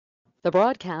The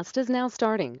broadcast is now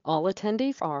starting. All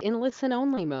attendees are in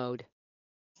listen-only mode.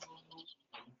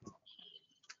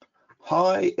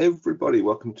 Hi everybody,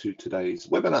 welcome to today's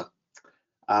webinar.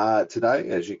 Today,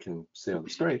 as you can see on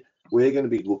the screen, we're going to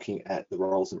be looking at the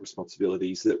roles and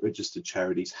responsibilities that registered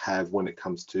charities have when it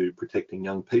comes to protecting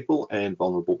young people and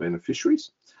vulnerable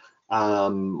beneficiaries.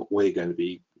 We're going to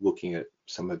be looking at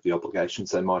some of the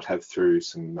obligations they might have through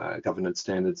some governance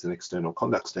standards and external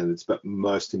conduct standards, but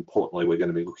most importantly, we're going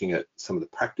to be looking at some of the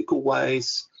practical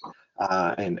ways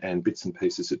and bits and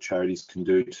pieces that charities can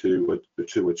do to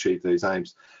achieve these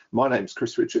aims. My name's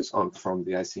Chris Richards. I'm from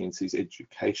the ACNC's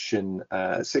education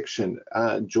section.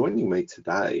 Joining me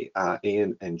today are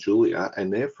Ian and Julia,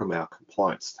 and they're from our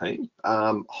compliance team.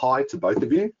 Hi to both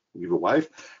of you. Give a wave.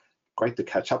 Great to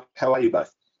catch up. How are you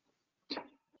both?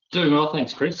 Doing well,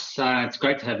 thanks, Chris. It's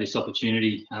great to have this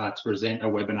opportunity to present a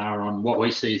webinar on what we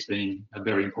see as being a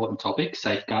very important topic,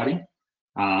 safeguarding.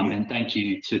 And thank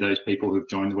you to those people who've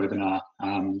joined the webinar.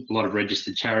 A lot of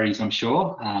registered charities, I'm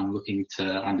sure, looking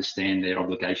to understand their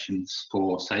obligations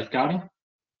for safeguarding.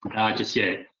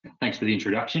 Thanks for the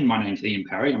introduction. My name's Ian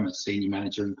Parry. I'm a Senior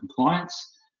Manager in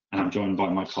Compliance, and I'm joined by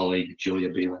my colleague, Julia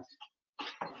Beeler.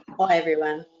 Hi,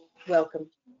 everyone. Welcome.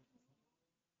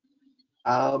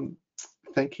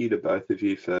 Thank you to both of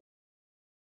you for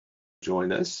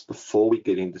joining us. Before we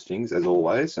get into things, as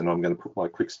always, and I'm going to put my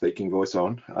quick speaking voice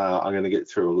on, I'm going to get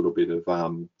through a little bit of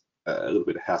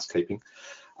housekeeping.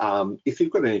 If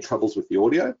you've got any troubles with the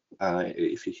audio,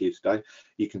 if you're here today,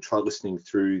 you can try listening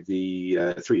through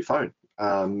your phone.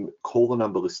 Call the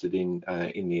number listed in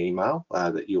the email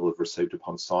that you'll have received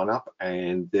upon sign up,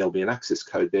 and there'll be an access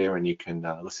code there, and you can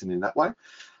listen in that way.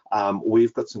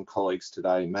 We've got some colleagues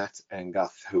today, Matt and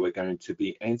Guth, who are going to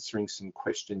be answering some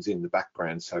questions in the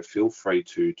background, so feel free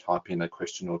to type in a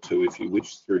question or two if you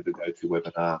wish through the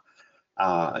GoToWebinar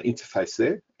interface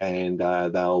there, and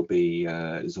they'll be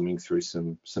zooming through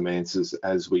some answers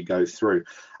as we go through.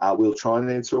 We'll try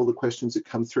and answer all the questions that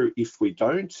come through. If we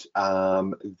don't,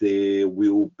 there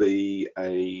will be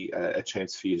a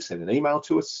chance for you to send an email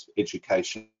to us,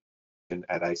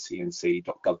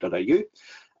 education@acnc.gov.au,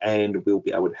 and we'll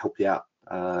be able to help you out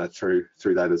through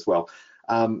that as well.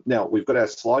 Now, we've got our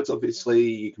slides. Obviously,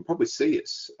 you can probably see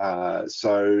us.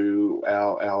 So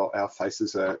our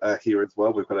faces are here as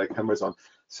well. We've got our cameras on.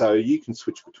 So you can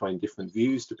switch between different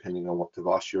views depending on what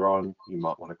device you're on. You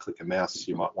might want to click a mouse.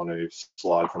 You might want to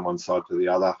slide from one side to the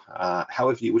other.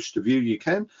 However you wish to view, you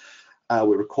can.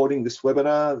 We're recording this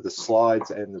webinar. The slides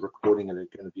and the recording are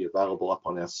going to be available up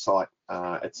on our site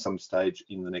at some stage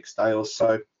in the next day or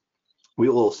so.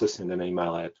 We'll also send an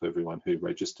email out to everyone who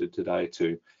registered today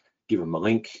to give them a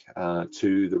link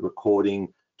to the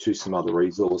recording, to some other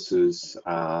resources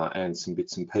and some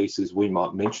bits and pieces. We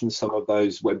might mention some of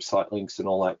those website links and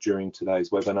all that during today's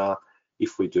webinar.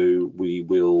 If we do, we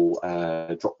will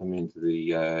drop them into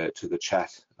the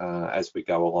chat as we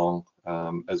go along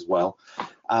as well.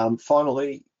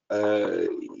 Finally,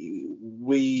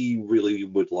 we really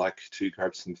would like to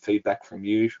grab some feedback from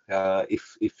you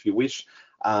if you wish.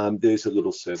 There's a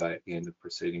little survey at the end of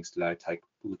proceedings today. Take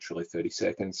literally 30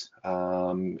 seconds.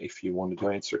 If you wanted to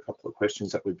answer a couple of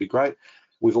questions, that would be great.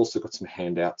 We've also got some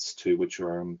handouts too, which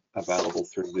are available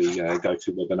through the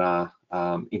GoToWebinar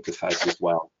interface as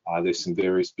well. There's some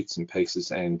various bits and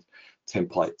pieces and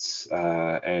templates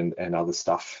and other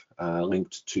stuff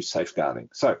linked to safeguarding.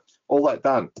 So all that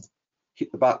done,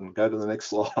 hit the button, go to the next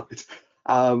slide.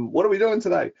 What are we doing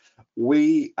today?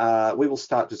 We will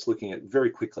start just looking at very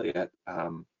quickly at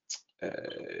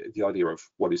the idea of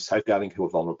what is safeguarding, who are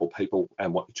vulnerable people,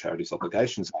 and what the charity's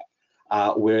obligations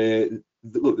are.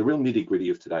 Look, the real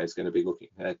nitty-gritty of today is going to be looking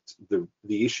at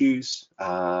the issues,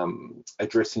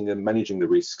 addressing them, managing the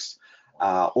risks,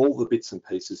 all the bits and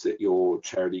pieces that your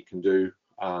charity can do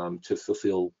to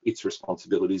fulfill its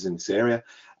responsibilities in this area.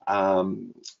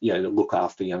 Look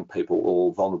after young people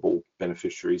or vulnerable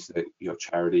beneficiaries that your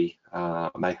charity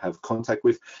may have contact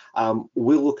with.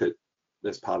 We'll look at,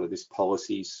 as part of this,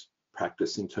 policies,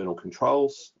 practice, internal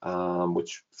controls,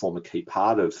 which form a key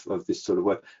part of this sort of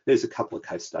work. There's a couple of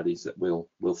case studies that we'll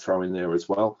throw in there as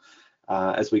well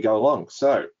as we go along.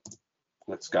 So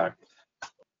let's go.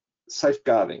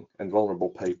 Safeguarding and vulnerable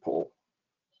people.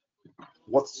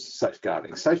 What's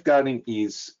safeguarding? Safeguarding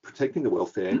is protecting the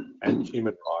welfare and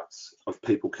human rights of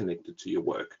people connected to your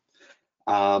work.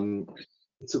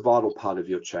 It's a vital part of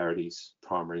your charity's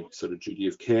primary sort of duty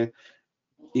of care.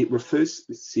 It refers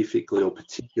specifically or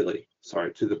particularly,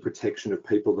 to the protection of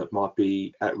people that might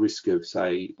be at risk of,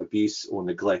 say, abuse or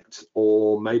neglect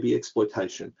or maybe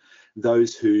exploitation.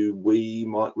 Those who we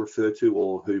might refer to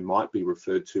or who might be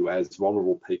referred to as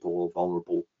vulnerable people or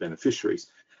vulnerable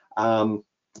beneficiaries.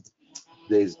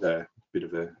 There's a bit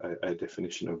of a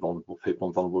definition of vulnerable people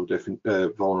and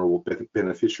vulnerable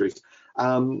beneficiaries.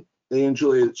 Ian,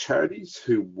 Julia, charities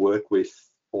who work with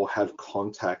or have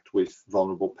contact with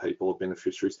vulnerable people or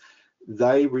beneficiaries,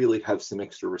 they really have some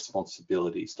extra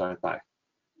responsibilities, don't they?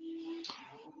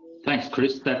 Thanks,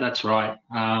 Chris. That's right.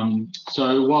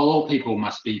 So while all people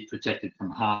must be protected from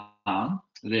harm,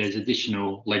 there's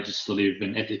additional legislative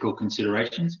and ethical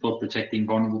considerations for protecting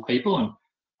vulnerable people, and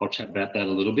I'll chat about that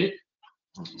a little bit.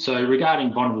 So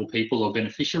regarding vulnerable people or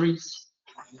beneficiaries,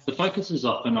 the focus is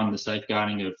often on the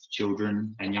safeguarding of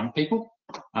children and young people,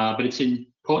 but it's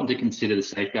important to consider the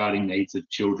safeguarding needs of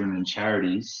children and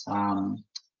charities.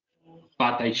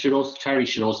 But charities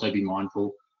should also be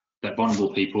mindful that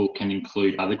vulnerable people can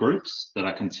include other groups that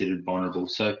are considered vulnerable.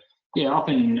 So yeah,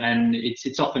 often, and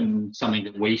it's often something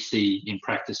that we see in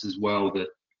practice as well, that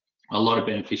a lot of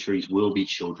beneficiaries will be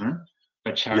children,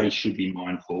 but charities should be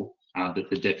mindful that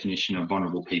the definition of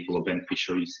vulnerable people or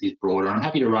beneficiaries is broader. I'm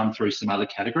happy to run through some other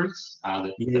categories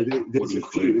that would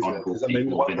include vulnerable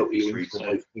people or beneficiaries.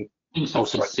 So things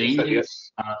such as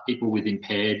seniors, people with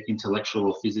impaired intellectual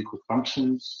or physical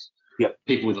functions,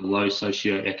 people with a low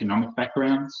socio-economic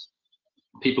backgrounds,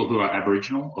 people who are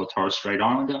Aboriginal or Torres Strait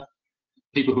Islander,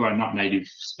 people who are not native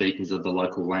speakers of the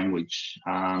local language,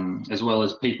 as well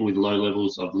as people with low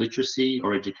levels of literacy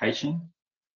or education.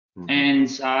 And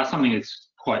something that's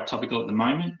quite topical at the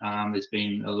moment, there's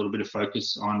been a little bit of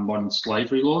focus on modern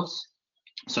slavery laws.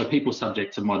 So people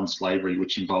subject to modern slavery,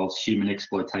 which involves human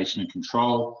exploitation and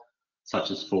control,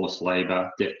 such as forced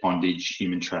labour, debt bondage,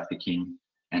 human trafficking,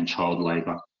 and child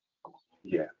labour.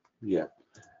 Yeah.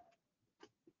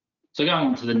 So going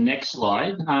on to the next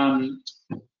slide,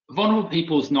 vulnerable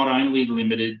people is not only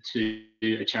limited to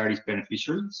a charity's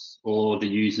beneficiaries or the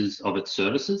users of its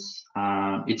services.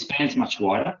 It spans much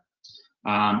wider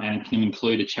and can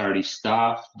include a charity's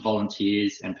staff,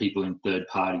 volunteers, and people in third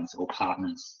parties or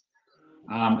partners.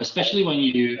 Especially when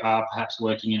you are perhaps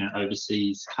working in an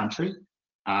overseas country,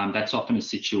 that's often a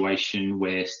situation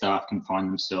where staff can find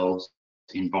themselves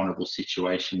in vulnerable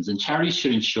situations, and charities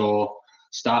should ensure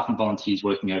staff and volunteers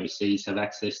working overseas have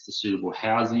access to suitable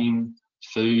housing,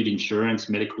 food, insurance,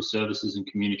 medical services and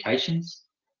communications,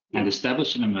 and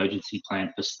establish an emergency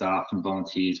plan for staff and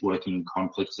volunteers working in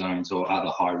conflict zones or other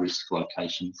high-risk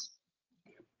locations.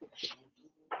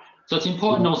 So it's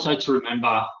important also to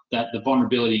remember that the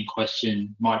vulnerability in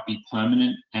question might be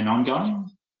permanent and ongoing,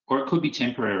 or it could be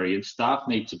temporary, and staff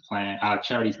need to plan,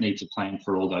 charities need to plan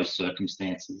for all those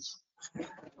circumstances.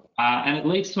 And it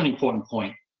leads to an important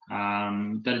point,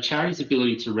 that a charity's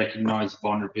ability to recognise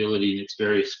vulnerability in its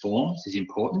various forms is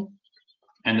important.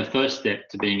 And the first step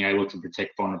to being able to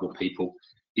protect vulnerable people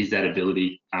is that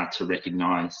ability to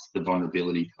recognise the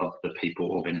vulnerability of the people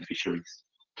or beneficiaries.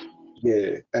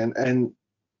 Yeah, and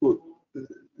look,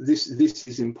 this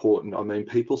is important. I mean,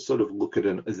 people sort of look at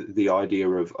the idea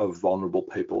of vulnerable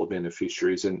people or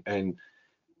beneficiaries, and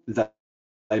that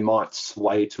they might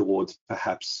sway towards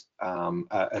perhaps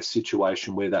a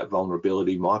situation where that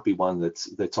vulnerability might be one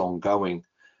that's ongoing,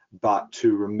 but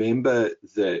to remember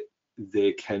that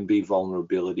there can be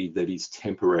vulnerability that is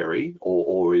temporary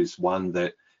or is one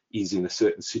that is in a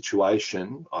certain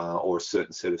situation or a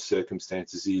certain set of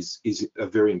circumstances is a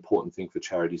very important thing for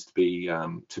charities to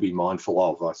be mindful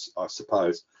of, I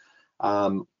suppose.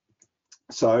 And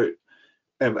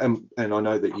I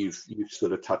know that you've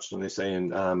sort of touched on this,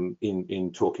 Ian,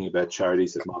 in talking about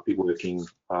charities that might be working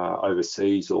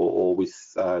overseas or with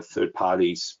third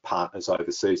parties, partners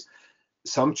overseas.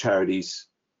 Some charities,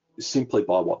 simply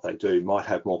by what they do, might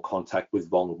have more contact with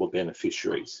vulnerable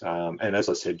beneficiaries. And as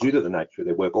I said, due to the nature of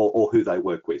their work or who they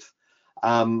work with.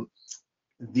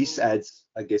 This adds,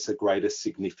 I guess, a greater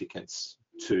significance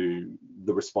to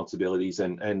the responsibilities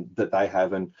and that they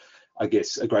have, and I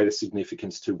guess a greater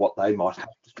significance to what they might have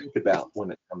to think about when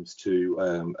it comes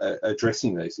to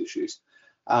addressing these issues.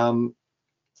 Now,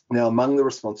 among the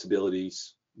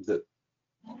responsibilities that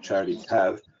charities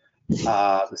have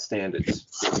are the standards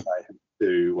that they have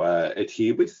to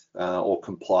adhere with or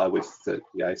comply with that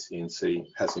the ACNC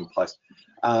has in place.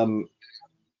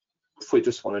 If we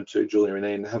just wanted to, Julia and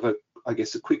Ian, have a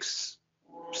quick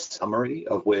summary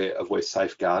of where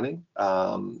safeguarding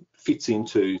fits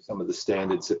into some of the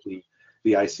standards that the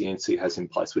ACNC has in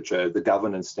place, which are the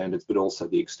governance standards, but also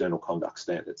the external conduct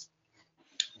standards.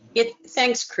 Yeah,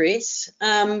 thanks, Chris.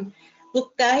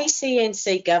 Look, the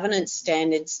ACNC governance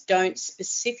standards don't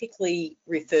specifically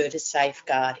refer to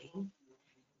safeguarding,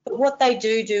 but what they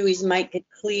do is make it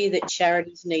clear that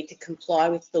charities need to comply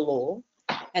with the law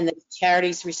and that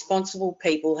charities' responsible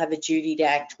people have a duty to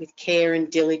act with care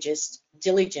and diligence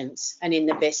diligence and in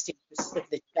the best interest of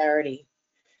the charity.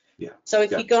 Yeah. So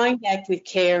if you're going back with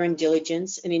care and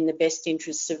diligence and in the best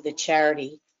interests of the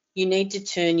charity, you need to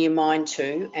turn your mind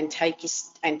to and take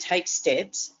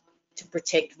steps to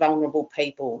protect vulnerable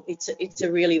people. It's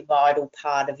a really vital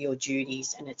part of your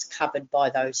duties, and it's covered by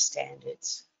those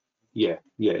standards. Yeah,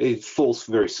 it falls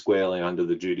very squarely under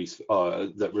the duties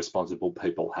that responsible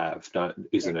people have,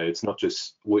 isn't it? It's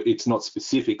not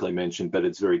specifically mentioned, but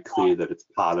it's very clear that it's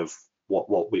part of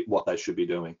what they should be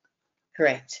doing.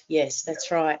 Correct. Yes,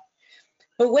 that's right.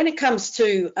 But when it comes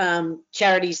to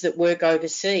charities that work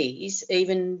overseas,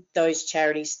 even those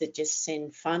charities that just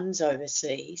send funds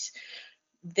overseas,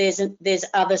 there's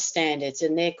other standards,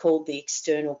 and they're called the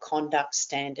external conduct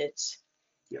standards.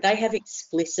 Yep. They have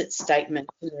explicit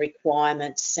statements and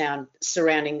requirements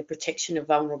surrounding the protection of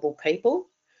vulnerable people.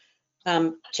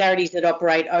 Charities that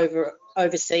operate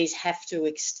overseas have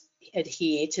to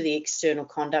adhere to the external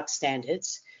conduct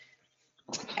standards,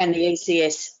 and the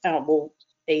ECS,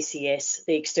 ECS,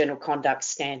 the external conduct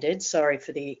standards, sorry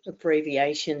for the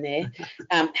abbreviation there,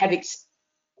 have explicit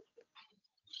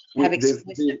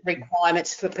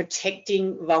requirements for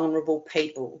protecting vulnerable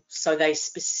people. So they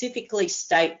specifically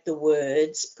state the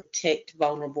words protect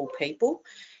vulnerable people,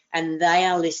 and they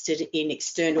are listed in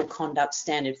External Conduct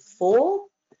Standard 4.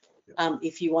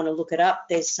 If you want to look it up,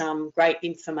 there's some great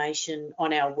information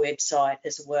on our website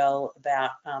as well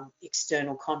about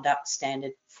External Conduct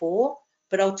Standard 4,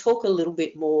 but I'll talk a little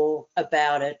bit more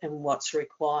about it and what's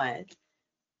required.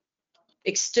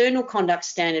 External Conduct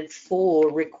Standard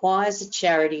 4 requires a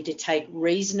charity to take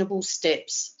reasonable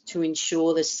steps to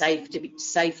ensure the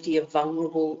safety of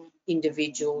vulnerable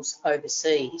individuals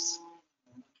overseas.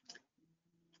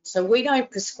 So we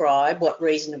don't prescribe what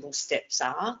reasonable steps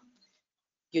are.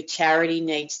 Your charity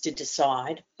needs to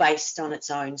decide based on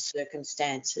its own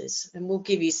circumstances, and we'll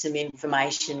give you some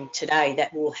information today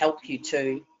that will help you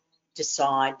to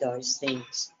decide those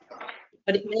things.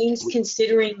 But it means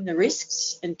considering the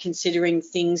risks and considering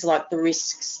things like the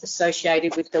risks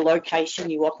associated with the location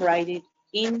you operated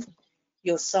in,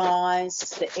 your size,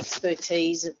 the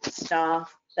expertise of the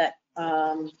staff that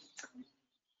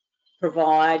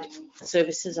provide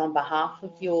services on behalf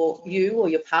of you or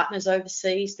your partners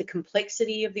overseas, the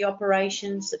complexity of the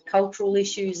operations, the cultural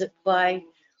issues at play,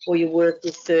 or your work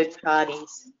with third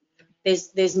parties.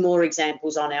 There's more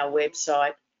examples on our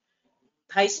website.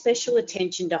 Pay special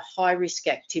attention to high-risk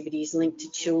activities linked to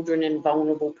children and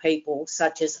vulnerable people,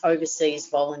 such as overseas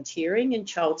volunteering and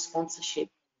child sponsorship.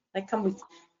 They come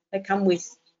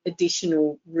with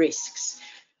additional risks.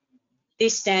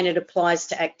 This standard applies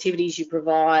to activities you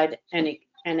provide and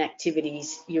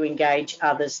activities you engage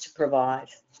others to provide.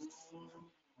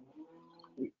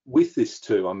 With this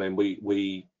too, I mean,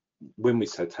 when we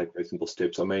say take reasonable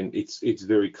steps, I mean it's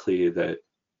very clear that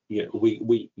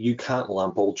you can't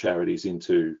lump all charities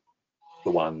into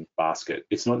the one basket.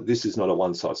 This is not a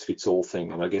one size fits all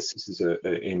thing, and I guess this is an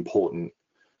important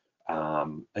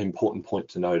point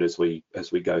to note as we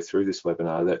go through this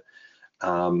webinar,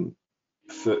 that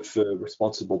for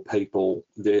responsible people,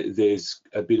 there's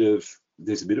a bit of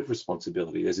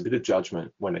responsibility, there's a bit of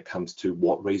judgment when it comes to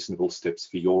what reasonable steps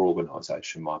for your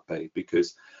organisation might be,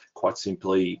 because quite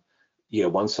simply,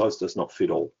 one size does not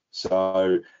fit all.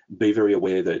 So be very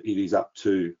aware that it is up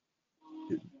to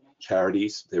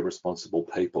charities, their responsible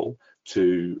people,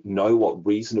 to know what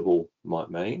reasonable might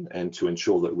mean and to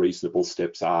ensure that reasonable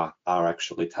steps are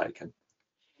actually taken.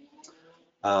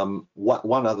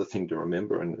 One other thing to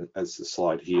remember, and as the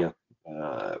slide here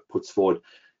puts forward,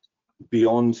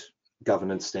 beyond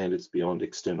governance standards, beyond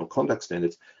external conduct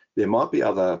standards, there might be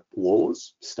other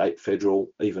laws, state, federal,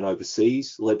 even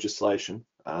overseas legislation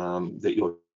that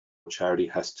your charity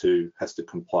has to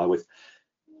comply with.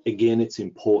 Again, it's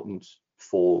important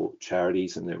for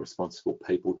charities and their responsible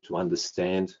people to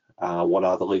understand what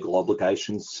are the legal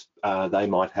obligations they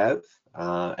might have,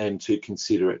 and to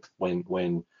consider it when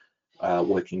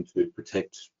working to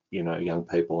protect young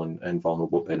people and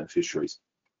vulnerable beneficiaries.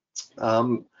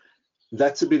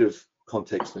 That's a bit of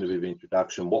context and a bit of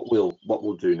introduction. What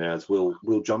we'll do now is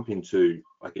we'll jump into,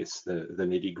 I guess, the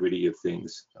nitty-gritty of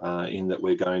things, in that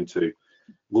we're going to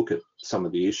look at some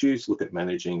of the issues, look at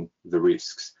managing the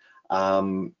risks.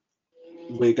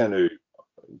 We're going to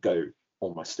go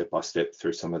almost step by step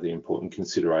through some of the important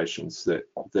considerations that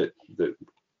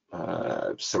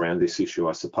surround this issue,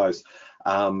 I suppose.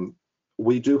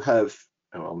 We do have,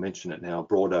 and I'll mention it now, a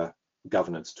broader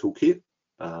governance toolkit,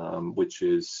 which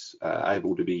is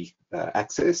able to be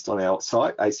accessed on our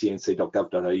site,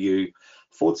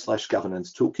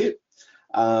 acnc.gov.au/governance toolkit.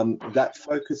 That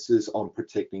focuses on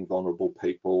protecting vulnerable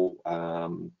people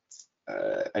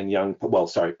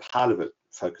part of it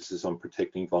focuses on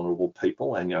protecting vulnerable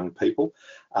people and young people,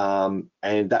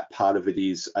 and that part of it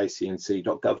is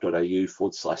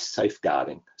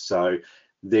acnc.gov.au/safeguarding. So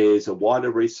there's a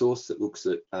wider resource that looks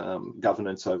at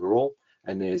governance overall,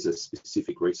 and there's a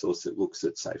specific resource that looks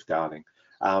at safeguarding.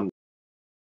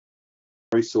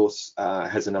 Resource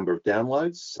has a number of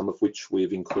downloads, some of which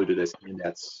we've included as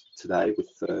handouts today with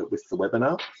the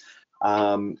webinar.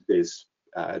 There's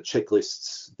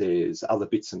checklists, there's other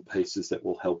bits and pieces that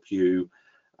will help you,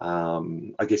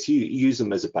 I guess, you use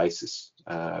them as a basis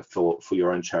for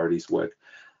your own charities work.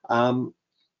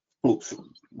 Look,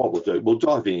 what we'll do, we'll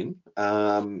dive in,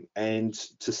 and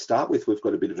to start with, we've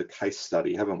got a bit of a case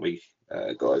study, haven't we,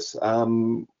 guys?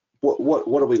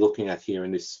 What are we looking at here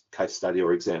in this case study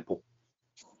or example?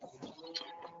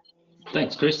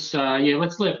 Thanks, Chris. Yeah,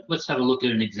 let's have a look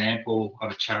at an example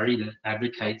of a charity that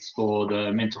advocates for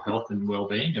the mental health and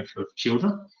well-being of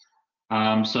children.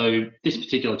 So this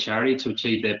particular charity, to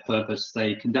achieve their purpose,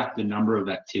 they conduct a number of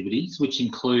activities, which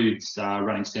includes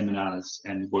running seminars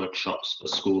and workshops for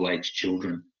school-aged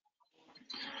children.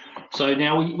 So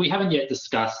now we haven't yet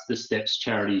discussed the steps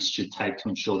charities should take to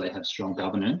ensure they have strong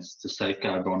governance to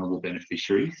safeguard vulnerable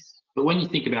beneficiaries. But when you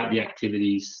think about the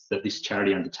activities that this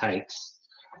charity undertakes,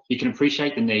 you can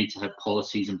appreciate the need to have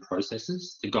policies and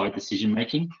processes to guide decision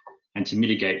making and to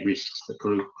mitigate risks that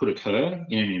could occur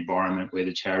in an environment where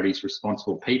the charity's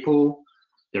responsible people,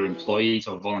 their employees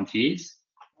or volunteers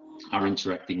are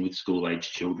interacting with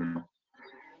school-aged children.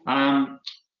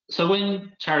 So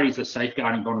when charities are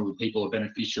safeguarding vulnerable people or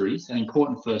beneficiaries, an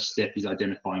important first step is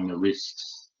identifying the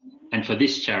risks. And for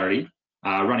this charity,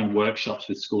 running workshops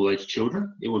with school-aged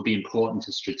children, it would be important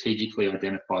to strategically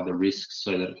identify the risks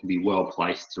so that it can be well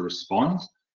placed to respond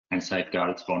and safeguard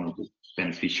its vulnerable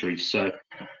beneficiaries. So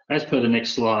as per the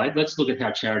next slide, let's look at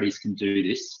how charities can do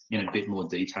this in a bit more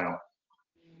detail.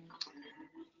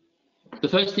 The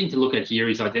first thing to look at here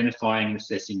is identifying and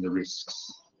assessing the risks.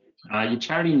 Your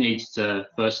charity needs to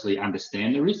firstly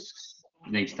understand the risks,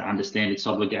 it needs to understand its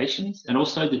obligations, and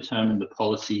also determine the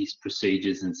policies,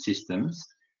 procedures and systems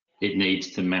it needs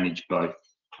to manage both.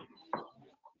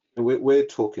 We're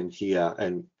talking here,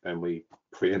 and we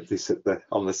preempt this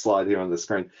on the slide here on the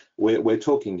screen. We're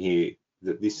talking here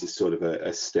that this is sort of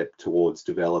a step towards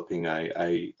developing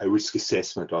a risk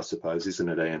assessment, I suppose, isn't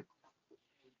it, Ian?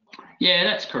 Yeah,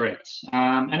 that's correct.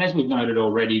 And as we've noted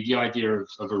already, the idea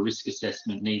of a risk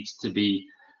assessment needs to be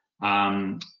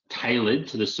tailored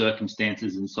to the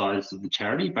circumstances and size of the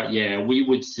charity. But yeah, we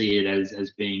would see it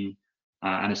as being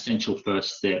an essential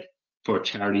first step for a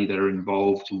charity that are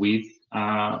involved with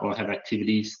or have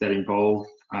activities that involve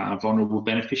vulnerable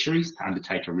beneficiaries to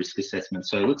undertake a risk assessment.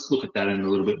 So let's look at that in a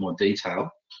little bit more detail.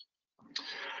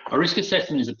 A risk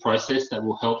assessment is a process that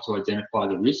will help to identify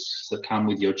the risks that come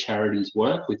with your charity's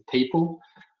work with people,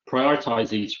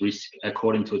 prioritise each risk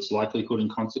according to its likelihood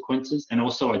and consequences, and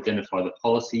also identify the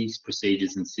policies,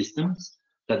 procedures and systems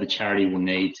that the charity will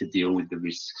need to deal with the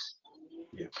risks.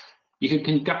 Yeah. You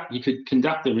could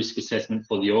conduct the risk assessment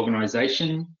for the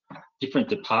organisation, different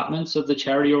departments of the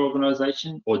charity or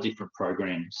organisation, or different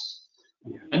programs.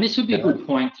 Yeah. And this would be a good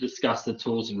point to discuss the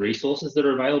tools and resources that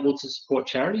are available to support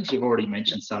charities. You've already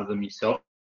mentioned some of them yourself,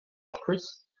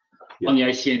 Chris. Yeah. On the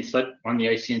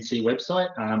ACNC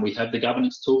website, we have the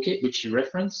governance toolkit, which you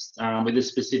referenced, with a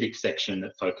specific section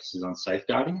that focuses on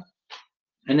safeguarding.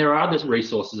 And there are other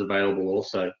resources available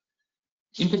also.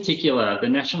 In particular, the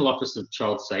National Office of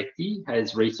Child Safety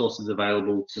has resources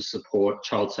available to support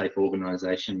child-safe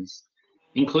organisations,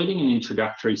 including an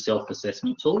introductory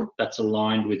self-assessment tool that's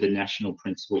aligned with the national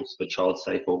principles for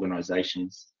child-safe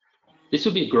organisations. This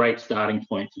would be a great starting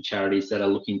point for charities that are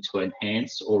looking to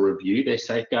enhance or review their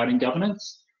safeguarding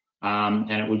governance,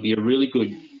 and it would be a really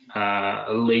good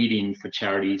lead-in for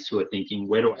charities who are thinking,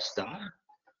 where do I start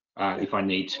if I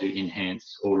need to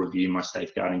enhance or review my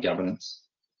safeguarding governance?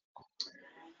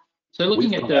 So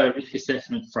looking at the risk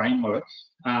assessment framework,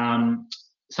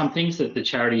 some things that the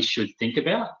charities should think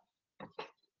about.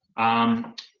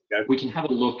 We can have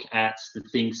a look at the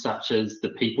things such as the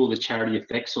people the charity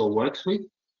affects or works with,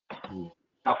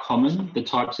 how common the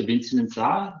types of incidents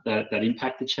are that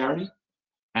impact the charity,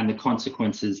 and the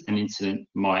consequences an incident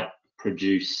might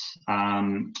produce.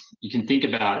 You can think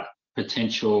about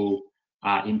potential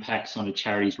impacts on a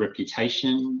charity's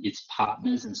reputation, its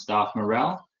partners and staff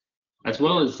morale, as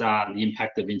well as the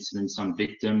impact of incidents on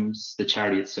victims, the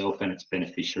charity itself and its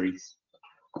beneficiaries.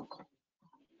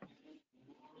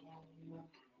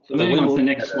 So moving on to the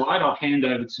next slide, I'll hand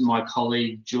over to my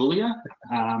colleague Julia,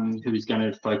 who is going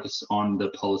to focus on the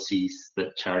policies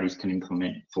that charities can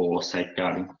implement for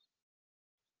safeguarding.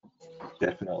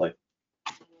 Definitely.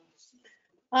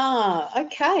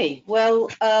 Okay. Well,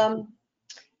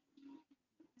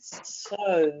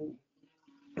 so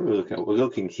We're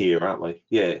looking here, aren't we?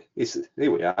 Yeah,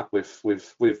 here we are.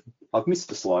 I've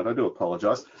missed a slide. I do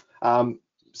apologise.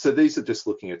 So these are just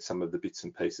looking at some of the bits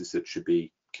and pieces that should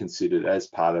be considered as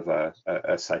part of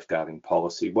a safeguarding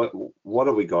policy. What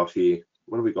have we got here?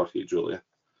 What have we got here, Julia?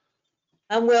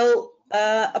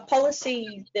 a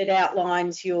policy that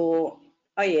outlines your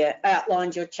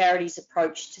charity's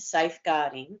approach to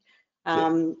safeguarding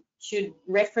should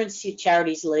reference your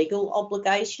charity's legal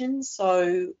obligations.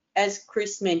 So as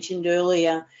Chris mentioned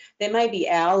earlier, there may be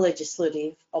our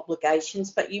legislative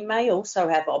obligations, but you may also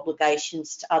have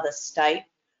obligations to other state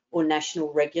or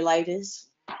national regulators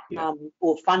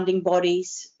or funding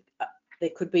bodies. There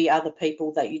could be other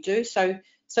people that you do. So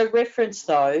reference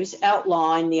those,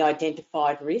 outline the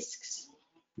identified risks,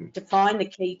 define the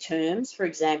key terms, for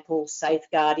example,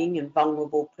 safeguarding and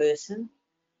vulnerable person.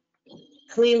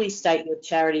 Clearly state your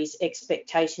charity's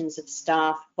expectations of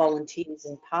staff, volunteers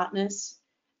and partners,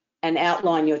 and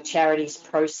outline your charity's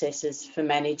processes for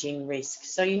managing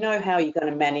risks. So you know how you're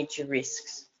going to manage your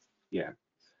risks. Yeah.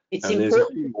 It's and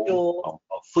important. I'll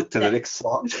flick to the next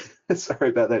slide. Sorry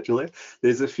about that, Julia.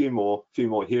 There's a few more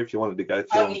here if you wanted to go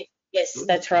through. Oh, yes,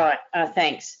 that's right.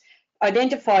 Thanks.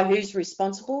 Identify who's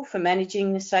responsible for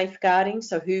managing the safeguarding,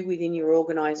 so who within your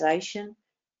organisation.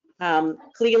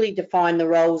 Clearly define the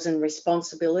roles and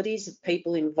responsibilities of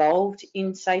people involved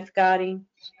in safeguarding.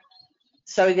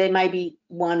 So there may be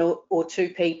one or two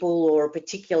people or a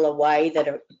particular way that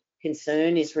a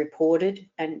concern is reported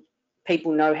and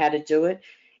people know how to do it.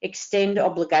 Extend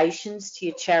obligations to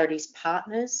your charity's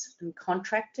partners and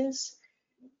contractors.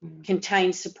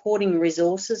 Contain supporting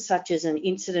resources such as an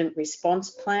incident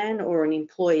response plan or an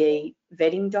employee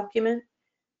vetting document,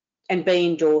 and be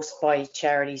endorsed by your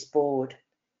charity's board.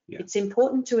 Yeah. It's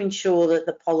important to ensure that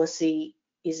the policy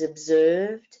is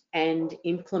observed and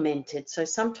implemented. So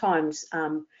sometimes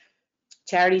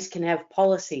charities can have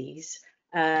policies,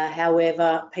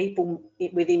 however, people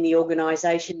within the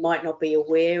organisation might not be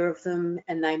aware of them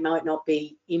and they might not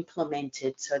be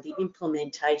implemented. So the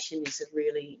implementation is a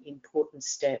really important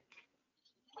step.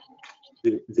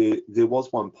 There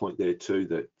was one point there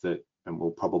too that and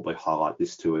we'll probably highlight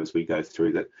this too as we go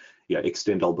through that. Yeah,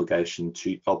 extend obligations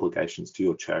to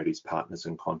your charity's partners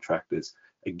and contractors.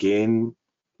 Again,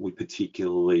 we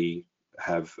particularly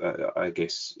have, I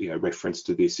guess, reference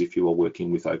to this if you are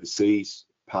working with overseas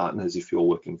partners, if you're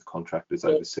working with contractors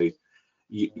overseas.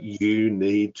 You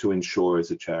need to ensure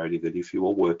as a charity that if you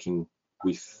are working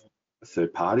with a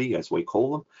third party, as we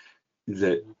call them,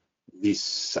 that this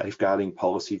safeguarding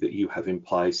policy that you have in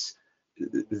place,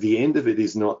 the end of it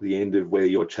is not the end of where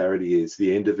your charity is.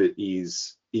 The end of it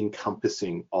is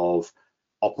encompassing of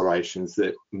operations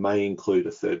that may include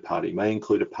a third party, may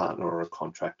include a partner or a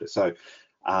contractor. So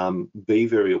be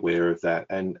very aware of that,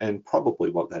 and probably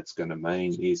what that's going to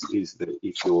mean is that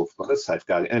if you've got a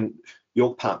safeguarding and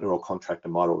your partner or contractor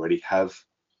might already have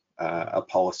a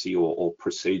policy or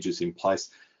procedures in place,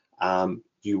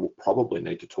 you will probably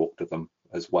need to talk to them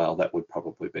as well. That would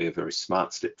probably be a very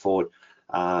smart step forward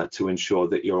to ensure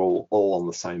that you're all on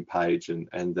the same page and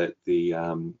that the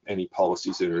any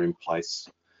policies that are in place,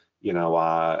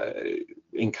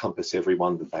 encompass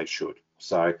everyone that they should.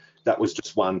 So that was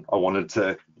just one I wanted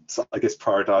to, I guess,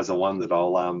 prioritise, a one that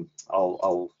I'll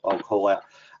call out.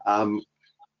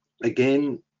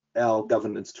 Again, our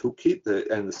governance toolkit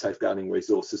and the safeguarding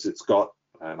resources it's got,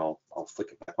 and I'll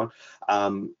flick it back one.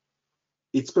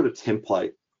 It's got a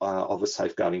template of a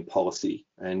safeguarding policy,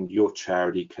 and your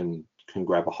charity can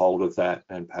grab a hold of that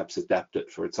and perhaps adapt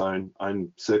it for its own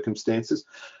circumstances.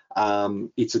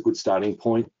 It's a good starting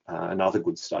point, another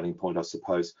good starting point, I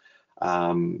suppose,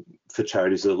 for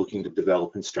charities that are looking to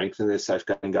develop and strengthen their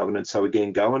safeguarding governance. So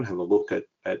again, go and have a look at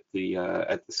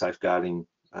the safeguarding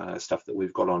stuff that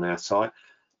we've got on our site.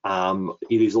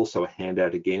 It is also a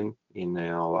handout again in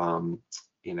our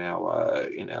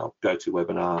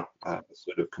GoToWebinar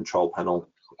sort of control panel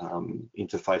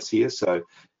interface here. So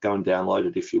go and download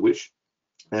it if you wish.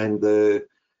 And the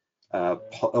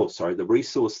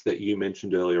resource that you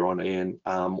mentioned earlier on, Ian,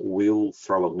 we'll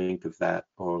throw a link of that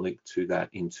or a link to that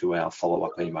into our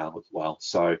follow-up email as well.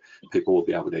 So people will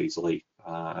be able to easily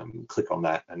click on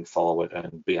that and follow it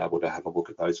and be able to have a look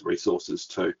at those resources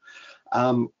too.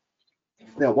 Now,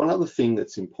 one other thing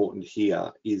that's important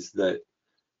here is that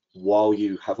while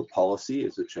you have a policy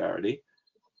as a charity,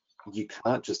 you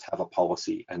can't just have a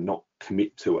policy and not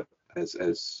commit to it.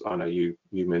 As I know you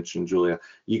mentioned, Julia,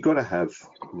 you've got to have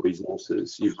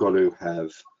resources. You've got to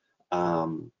have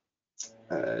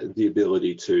the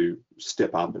ability to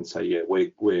step up and say, yeah,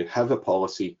 we have a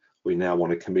policy. We now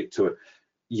want to commit to it.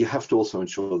 you have to also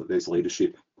ensure that there's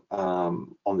leadership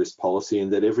on this policy,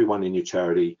 and that everyone in your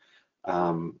charity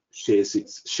shares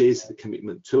the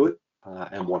commitment to it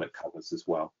and what it covers as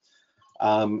well.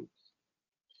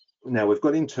 Now we've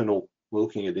got we're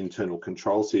looking at internal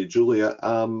controls here. Julia,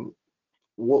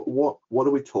 what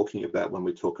are we talking about when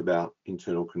we talk about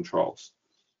internal controls?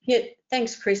 Yeah,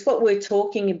 thanks, Chris. What we're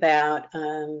talking about,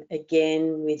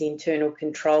 again, with internal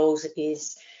controls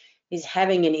is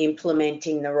having and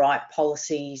implementing the right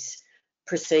policies,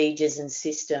 procedures and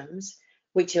systems,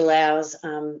 which allows,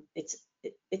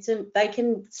 they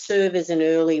can serve as an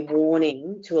early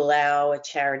warning to allow a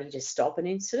charity to stop an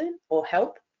incident or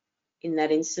help in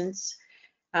that instance,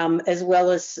 as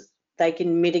well as they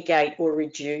can mitigate or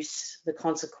reduce the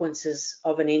consequences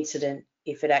of an incident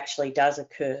if it actually does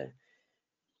occur.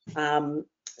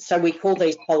 So we call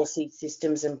these policy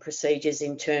systems and procedures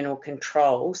internal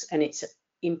controls, and it's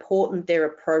important they're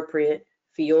appropriate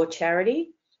for your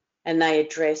charity and they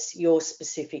address your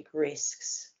specific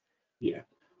risks. Yeah.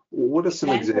 What are some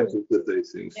examples of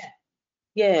these things?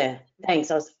 Yeah,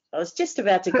 thanks. I was just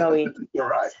about to go in. You're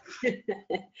right.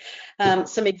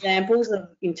 Some examples of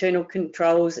internal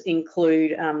controls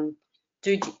include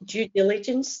due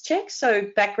diligence checks, so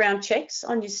background checks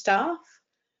on your staff,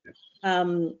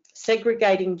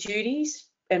 segregating duties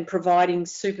and providing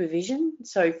supervision.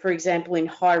 So, for example, in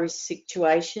high-risk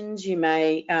situations,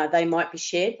 they might be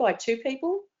shared by two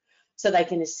people, so they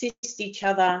can assist each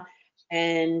other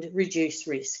and reduce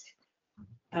risk.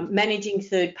 Managing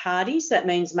third parties, that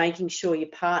means making sure your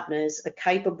partners are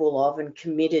capable of and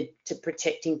committed to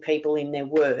protecting people in their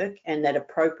work and that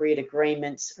appropriate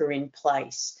agreements are in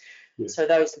place. Yeah. So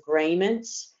those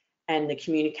agreements and the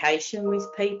communication with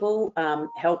people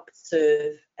help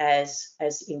serve as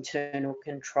internal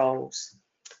controls.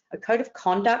 A code of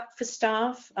conduct for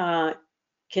staff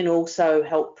can also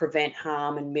help prevent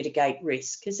harm and mitigate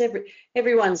risk, because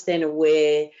everyone's then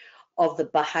aware of the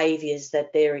behaviours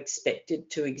that they're expected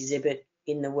to exhibit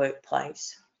in the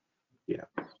workplace. Yeah.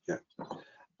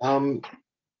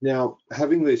 Now,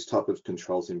 having these type of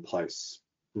controls in place,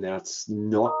 now it's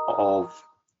not of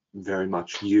very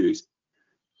much use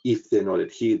if they're not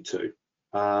adhered to.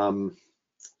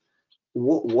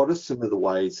 What are some of the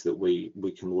ways that we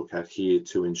can look at here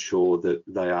to ensure that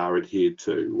they are adhered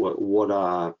to? What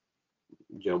are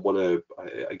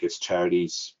I guess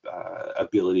charities'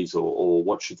 abilities, or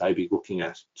what should they be looking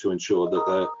at to ensure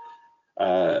that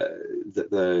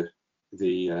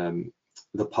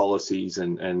the policies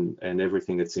and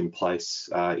everything that's in place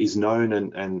is known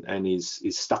and is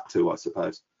stuck to, I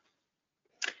suppose?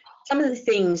 Some of the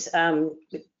things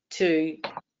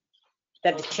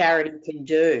that a charity can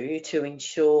do to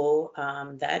ensure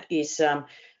that is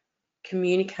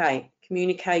communicate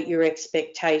your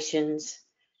expectations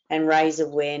and raise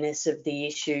awareness of the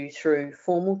issue through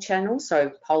formal channels,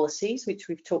 so policies, which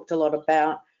we've talked a lot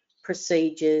about,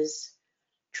 procedures,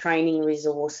 training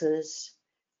resources,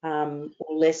 or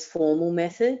less formal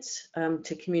methods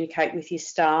to communicate with your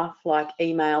staff, like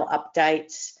email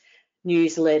updates,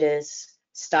 newsletters,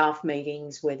 staff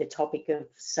meetings where the topic of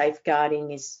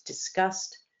safeguarding is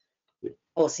discussed.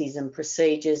 Policies and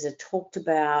procedures are talked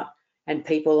about and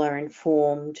people are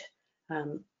informed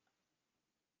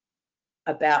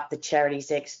about the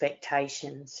charity's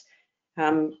expectations.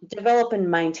 Develop and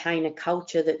maintain a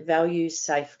culture that values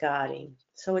safeguarding.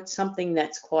 So it's something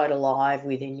that's quite alive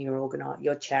within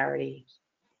your charity.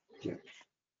 Yeah.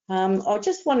 I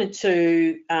just wanted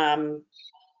to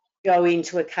go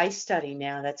into a case study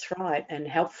now, that's right, and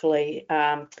helpfully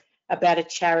about a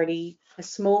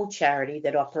small charity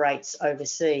that operates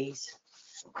overseas.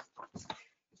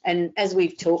 And as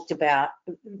we've talked about,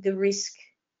 the risk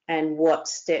and what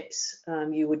steps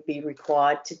you would be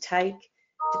required to take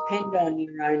depend on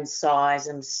your own size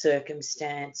and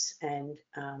circumstance and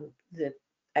the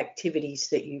activities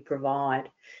that you provide.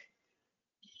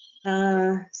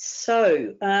 We'll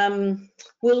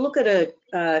look at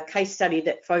a case study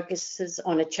that focuses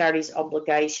on a charity's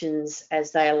obligations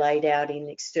as they are laid out in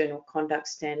External Conduct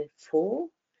Standard 4.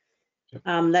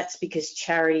 That's because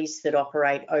charities that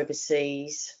operate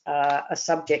overseas are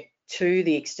subject to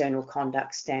the External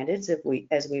Conduct Standards,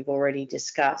 as we've already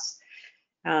discussed.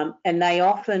 And they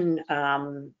often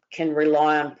can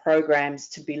rely on programs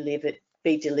to be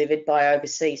delivered by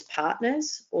overseas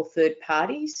partners or third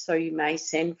parties. So you may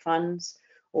send funds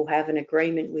or have an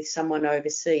agreement with someone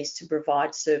overseas to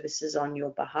provide services on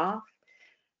your behalf.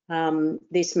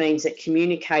 This means that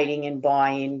communicating and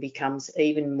buy-in becomes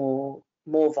even more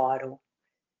vital.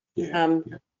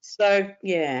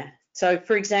 So,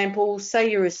 for example, say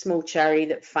you're a small charity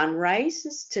that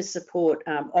fundraises to support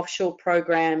offshore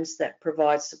programs that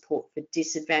provide support for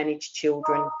disadvantaged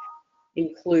children,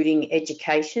 including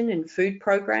education and food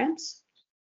programs.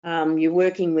 You're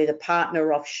working with a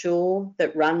partner offshore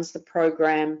that runs the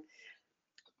program.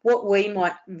 What we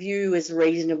might view as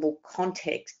reasonable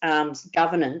context,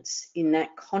 governance in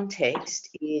that context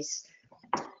is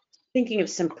thinking of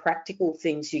some practical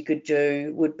things you could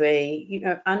do would be, you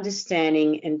know,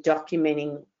 understanding and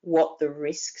documenting what the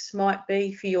risks might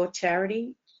be for your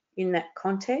charity in that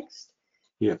context.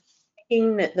 Yeah.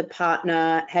 Checking that the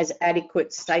partner has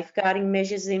adequate safeguarding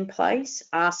measures in place,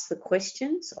 ask the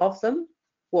questions of them,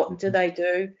 what do they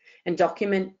do, and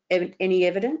document any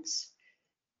evidence.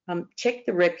 Check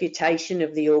the reputation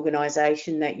of the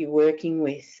organisation that you're working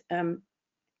with. Are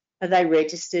they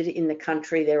registered in the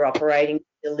country they're operating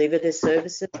to deliver the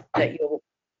services that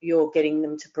you're getting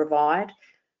them to provide?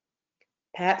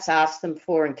 Perhaps ask them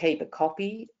for and keep a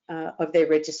copy of their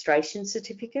registration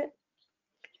certificate.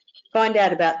 Find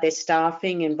out about their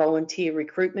staffing and volunteer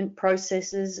recruitment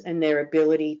processes and their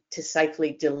ability to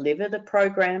safely deliver the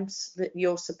programs that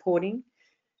you're supporting.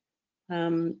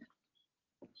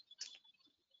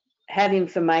 Have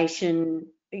information,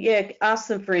 ask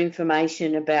them for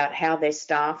information about how their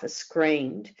staff are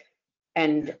screened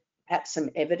and perhaps some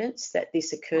evidence that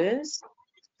this occurs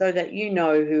so that you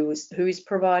know who is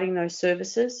providing those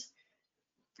services.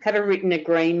 Have a written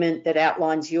agreement that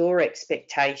outlines your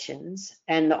expectations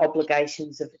and the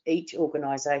obligations of each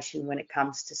organisation when it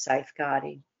comes to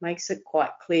safeguarding. Makes it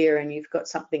quite clear and you've got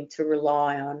something to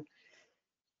rely on.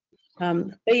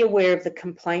 Be aware of the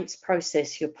complaints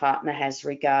process your partner has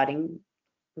regarding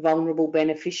vulnerable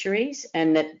beneficiaries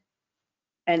and that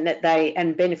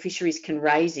beneficiaries can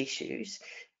raise issues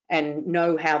and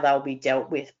know how they'll be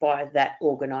dealt with by that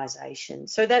organisation.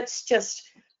 So that's just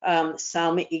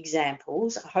some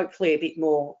examples, hopefully a bit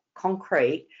more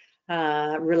concrete,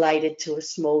 related to a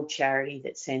small charity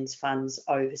that sends funds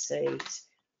overseas.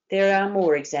 There are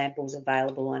more examples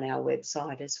available on our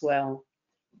website as well.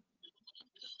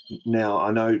 Now,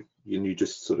 I know, and you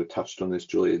just sort of touched on this,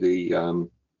 Julia, the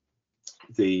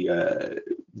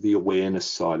awareness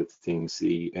side of things,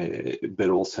 but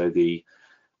also the,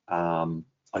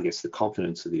 I guess, the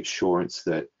confidence or the assurance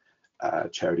that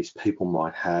charities people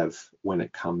might have when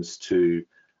it comes to,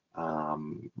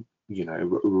 you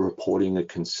know, reporting a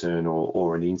concern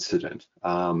or an incident.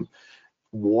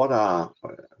 What are,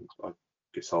 I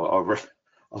guess I'll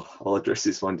address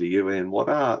this one to you, Ian. What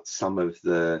are some of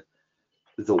the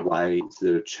ways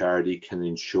that a charity can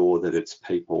ensure that its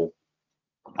people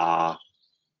are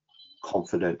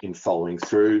confident in following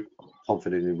through,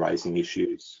 confident in raising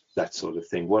issues, that sort of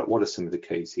thing? What are some of the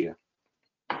keys here?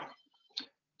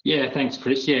 Yeah, thanks,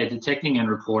 Chris. Yeah, detecting and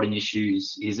reporting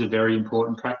issues is a very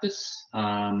important practice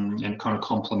and kind of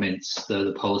complements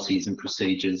the policies and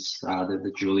procedures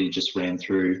that Julia just ran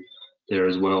through there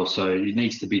as well. So it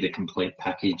needs to be the complete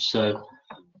package. So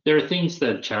there are things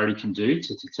that a charity can do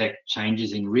to detect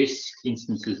changes in risk,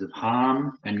 instances of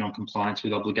harm and non-compliance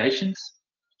with obligations.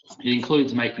 It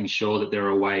includes making sure that there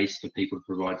are ways for people to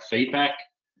provide feedback,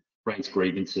 raise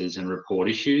grievances and report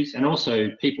issues, and also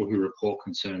people who report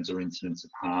concerns or incidents of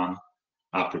harm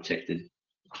are protected.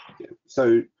 Yeah.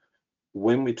 So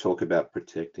when we talk about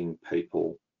protecting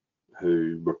people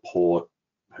who report,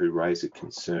 who raise a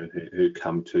concern, who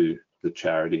come to the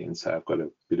charity and say, I've got a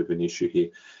bit of an issue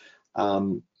here,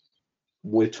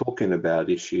 we're talking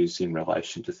about issues in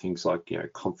relation to things like, you know,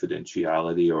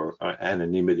 confidentiality or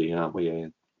anonymity, aren't we,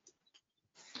 Ian?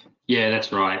 Yeah,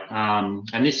 that's right.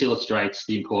 And this illustrates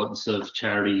the importance of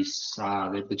charities,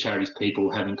 the charities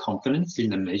people having confidence in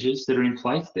the measures that are in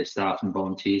place, their staff and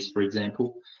volunteers, for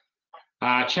example.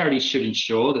 Charities should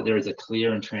ensure that there is a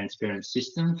clear and transparent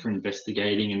system for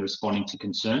investigating and responding to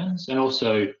concerns, and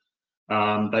also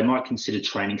they might consider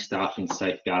training staff in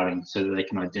safeguarding so that they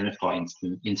can identify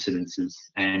incidences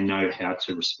and know how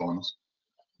to respond.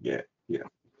 Yeah, yeah.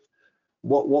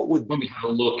 What would, when we have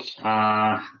a look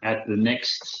at the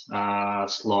next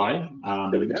slide,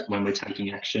 when we're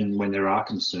taking action when there are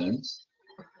concerns,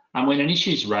 when an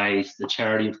issue is raised, the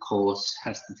charity, of course,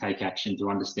 has to take action to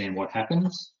understand what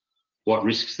happens, what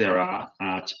risks there are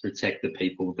to protect the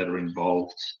people that are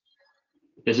involved.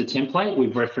 There's a template.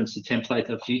 We've referenced the template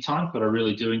a few times, but I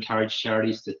really do encourage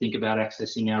charities to think about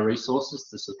accessing our resources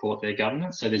to support their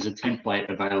governance. So there's a template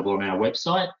available on our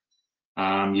website.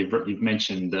 You've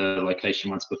mentioned the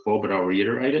location once before, but I'll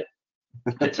reiterate it.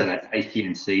 It's at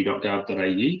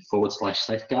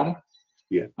acnc.gov.au/safeguarding.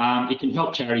 Yeah. It can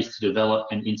help charities to develop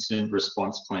an incident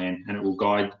response plan, and it will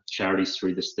guide charities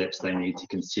through the steps they need to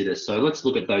consider. So let's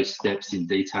look at those steps in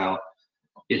detail.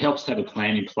 It helps to have a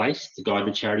plan in place to guide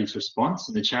the charity's response,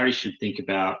 and the charity should think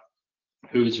about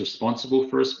who is responsible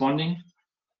for responding,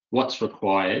 what's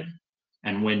required,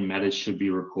 and when matters should be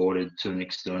reported to an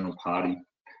external party.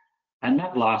 And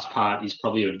that last part is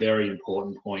probably a very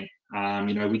important point.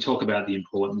 You know, we talk about the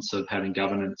importance of having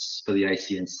governance for the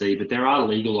ACNC, but there are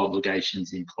legal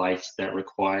obligations in place that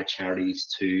require charities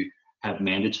to have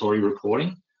mandatory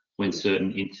reporting when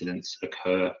certain incidents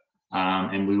occur.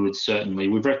 And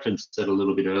we've referenced it a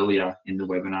little bit earlier in the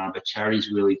webinar, but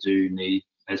charities really do need,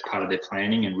 as part of their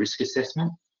planning and risk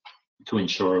assessment, to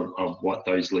ensure of what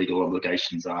those legal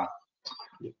obligations are.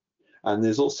 Yeah. And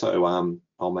there's also,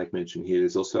 I'll make mention here,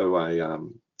 there's also a,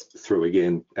 through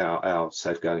again, our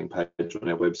safeguarding page on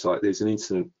our website, there's an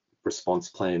incident response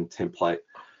plan template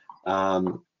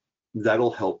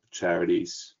that'll help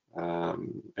charities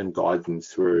and guide them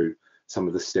through some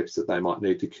of the steps that they might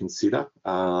need to consider.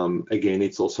 Again,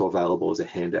 it's also available as a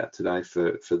handout today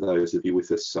for those of you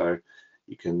with us, so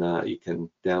you can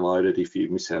download it. If you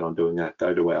miss out on doing that,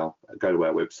 go to our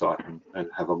website and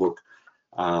have a look,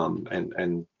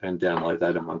 and download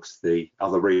that amongst the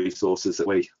other resources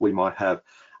that we might have.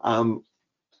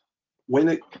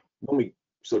 When we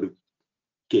sort of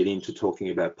get into talking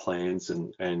about plans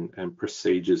and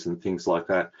procedures and things like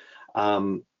that,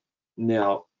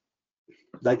 now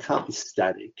they can't be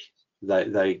static.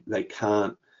 They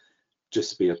can't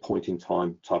just be a point in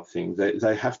time type thing.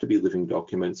 They have to be living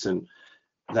documents, and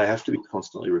they have to be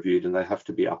constantly reviewed, and they have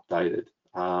to be updated.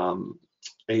 And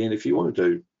if you want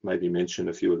to maybe mention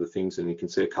a few of the things, and you can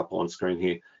see a couple on screen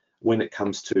here, when it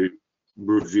comes to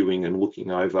reviewing and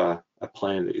looking over a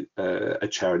plan that a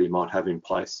charity might have in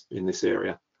place in this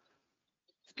area.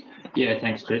 Yeah,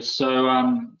 thanks, Chris.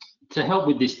 So to help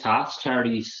with this task,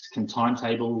 charities can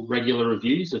timetable regular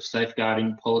reviews of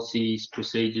safeguarding policies,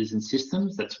 procedures and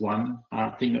systems. That's one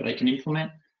thing that they can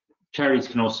implement. Charities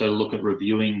can also look at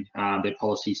reviewing their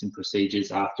policies and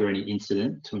procedures after any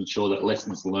incident to ensure that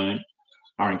lessons learned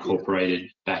are incorporated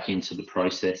back into the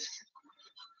process.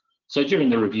 So during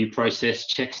the review process,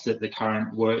 checks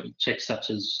such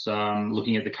as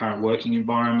looking at the current working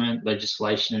environment,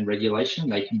 legislation and regulation,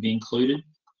 they can be included.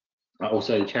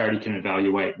 Also, the charity can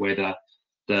evaluate whether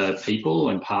the people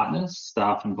and partners,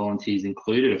 staff and volunteers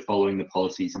included, are following the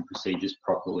policies and procedures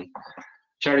properly.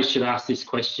 Charities should ask this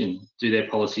question: do their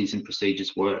policies and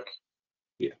procedures work?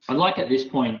 Yeah. I'd like at this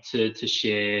point to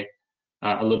share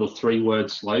a little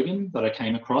 3-word slogan that I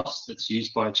came across that's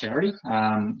used by a charity.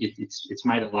 It's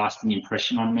made a lasting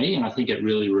impression on me, and I think it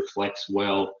really reflects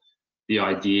well the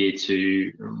idea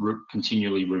to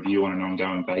continually review on an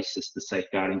ongoing basis the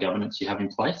safeguarding governance you have in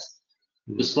place.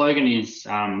 The slogan is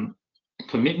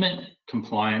commitment,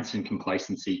 compliance and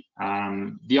complacency.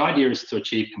 The idea is to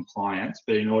achieve compliance,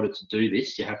 but in order to do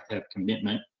this, you have to have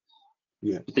commitment.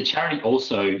 Yeah. But the charity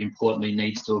also, importantly,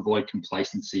 needs to avoid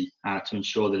complacency to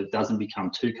ensure that it doesn't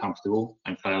become too comfortable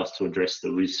and fails to address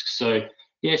the risks. So,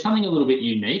 yeah, something a little bit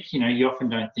unique. You know, you often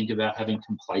don't think about having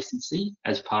complacency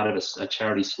as part of a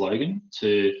charity slogan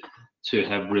to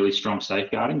have really strong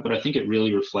safeguarding, but I think it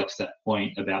really reflects that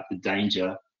point about the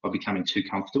danger of becoming too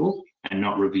comfortable and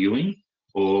not reviewing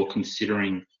or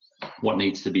considering what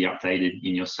needs to be updated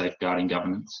in your safeguarding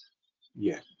governance.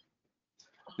 Yeah.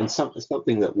 And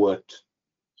something that worked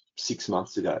 6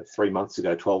 months ago, 3 months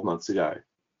ago, 12 months ago,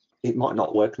 it might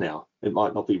not work now. It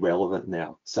might not be relevant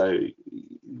now. So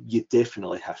you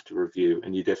definitely have to review,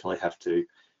 and you definitely have to,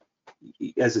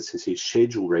 as it says here,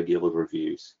 schedule regular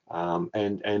reviews.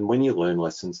 And when you learn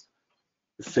lessons,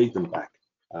 feed them back,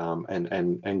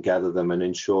 and gather them and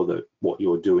ensure that what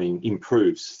you're doing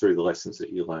improves through the lessons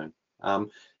that you learn.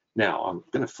 Now I'm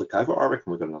going to flick over. I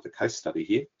reckon we've got another case study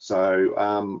here.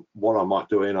 So what I might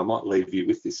do, and I might leave you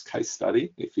with this case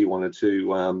study if you wanted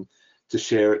to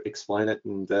share it, explain it,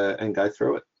 and go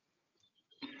through it.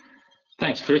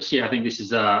 Thanks, Chris. Yeah, I think this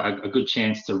is a good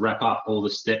chance to wrap up all the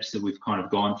steps that we've kind of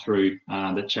gone through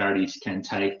that charities can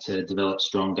take to develop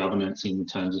strong governance in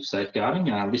terms of safeguarding.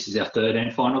 This is our third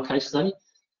and final case study.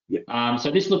 Yep. So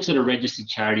this looks at a registered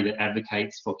charity that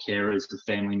advocates for carers of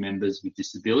family members with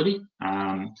disability.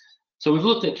 So we've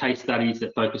looked at case studies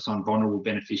that focus on vulnerable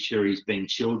beneficiaries being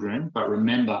children, but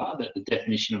remember that the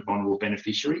definition of vulnerable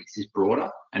beneficiaries is broader,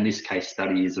 and this case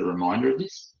study is a reminder of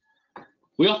this.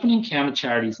 We often encounter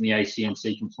charities in the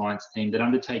ACNC compliance team that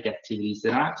undertake activities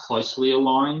that aren't closely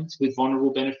aligned with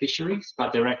vulnerable beneficiaries,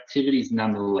 but their activities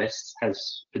nonetheless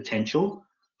has potential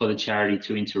for the charity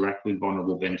to interact with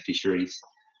vulnerable beneficiaries.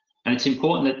 And it's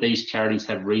important that these charities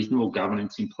have reasonable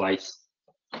governance in place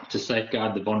to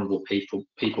safeguard the vulnerable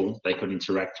people they could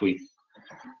interact with.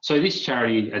 So this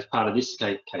charity, as part of this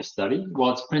case study,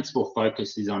 while its principal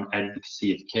focus is on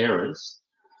advocacy of carers,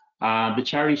 The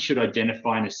charity should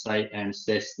identify and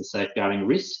assess the safeguarding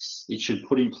risks. It should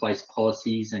put in place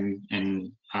policies and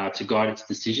to guide its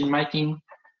decision making.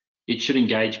 It should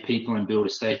engage people and build a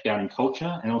safeguarding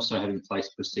culture, and also have in place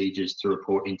procedures to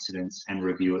report incidents and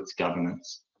review its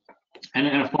governance. And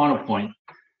a final point,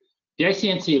 the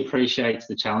ACNC appreciates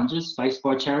the challenges faced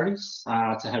by charities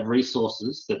to have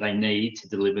resources that they need to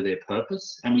deliver their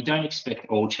purpose, and we don't expect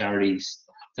all charities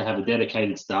to have a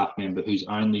dedicated staff member whose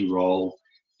only role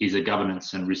is a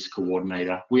governance and risk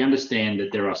coordinator. We understand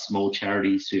that there are small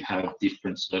charities who have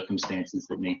different circumstances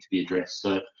that need to be addressed.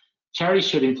 So charities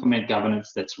should implement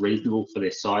governance that's reasonable for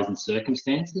their size and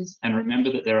circumstances, and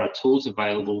remember that there are tools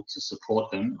available to support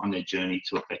them on their journey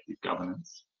to effective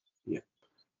governance. Yeah,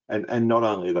 and not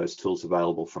only are those tools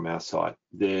available from our site,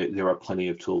 there are plenty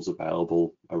of tools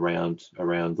available around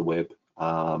the web.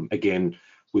 Again,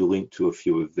 we'll link to a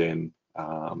few of them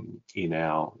in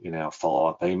our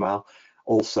follow-up email.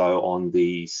 Also on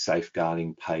the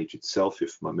safeguarding page itself,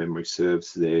 if my memory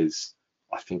serves, there's,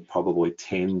 I think, probably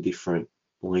 10 different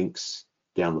links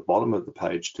down the bottom of the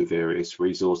page to various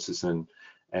resources and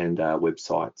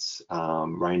websites,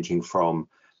 ranging from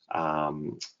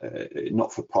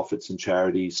not-for-profits and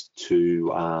charities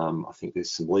to, I think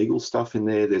there's some legal stuff in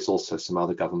there. There's also some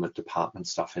other government department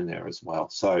stuff in there as well.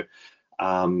 So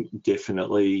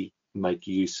definitely make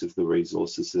use of the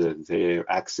resources that are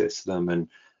there, access them,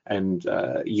 and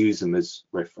use them as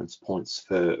reference points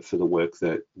for the work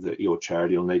that your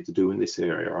charity will need to do in this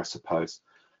area, I suppose.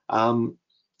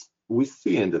 With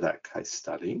the end of that case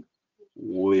study,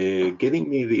 we're getting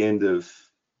near the end of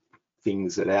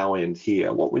things at our end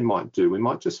here. What we might do, we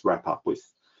might just wrap up with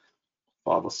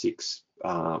 5 or 6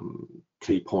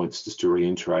 key points, just to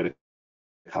reiterate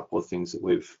a couple of things that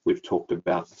we've talked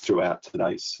about throughout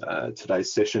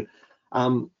today's session.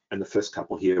 And the first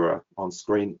couple here are on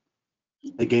screen.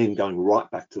 Again, going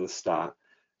right back to the start,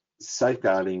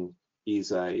 safeguarding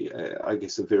is I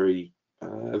guess a very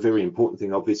important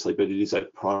thing, obviously, but it is a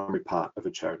primary part of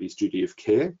a charity's duty of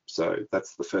care. So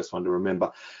that's the first one to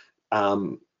remember.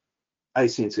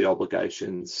 ACNC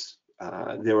obligations,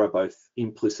 there are both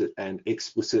implicit and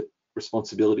explicit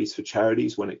responsibilities for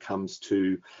charities when it comes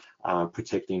to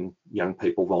protecting young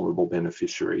people, vulnerable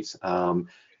beneficiaries.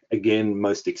 Again,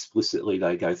 most explicitly,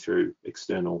 they go through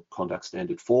External Conduct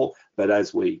Standard 4, but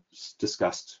as we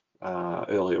discussed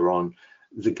earlier on,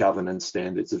 the governance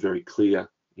standards are very clear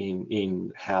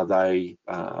in how they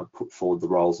put forward the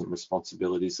roles and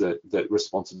responsibilities that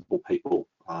responsible people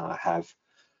have.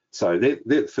 So they're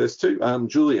the first two.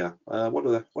 Julia, what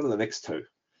are the next two?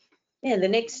 Yeah, the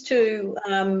next two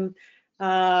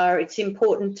are, it's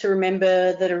important to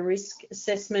remember that a risk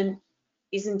assessment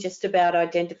isn't just about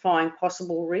identifying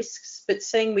possible risks, but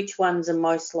seeing which ones are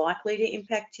most likely to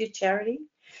impact your charity,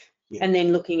 and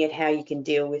then looking at how you can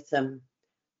deal with them,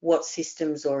 what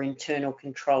systems or internal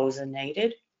controls are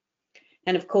needed.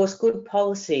 And of course, good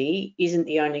policy isn't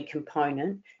the only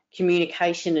component.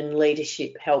 Communication and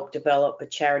leadership help develop a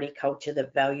charity culture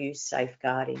that values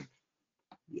safeguarding.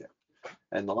 Yeah,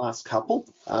 and the last couple,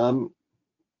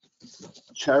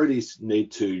 charities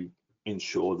need to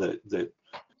ensure that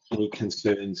any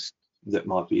concerns that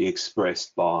might be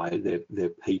expressed by their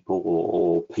people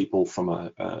or people from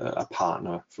a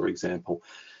partner, for example,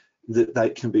 that they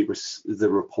can be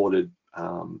reported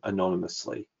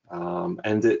anonymously,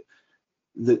 and that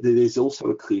there's also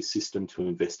a clear system to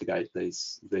investigate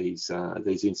these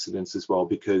incidents as well,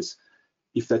 because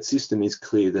if that system is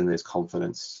clear, then there's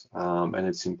confidence, and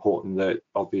it's important that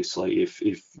obviously if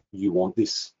you want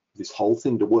this whole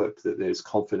thing to work, that there's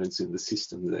confidence in the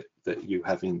system that you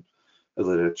have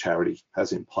that a charity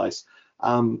has in place.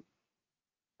 The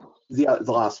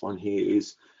last one here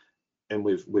is, and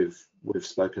we've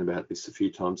spoken about this a few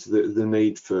times, the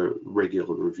need for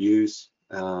regular reviews,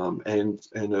 and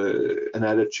an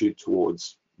attitude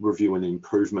towards review and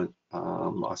improvement,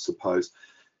 I suppose.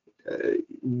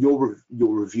 Your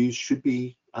reviews should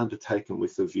be undertaken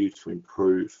with a view to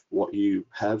improve what you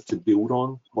have, to build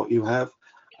on what you have,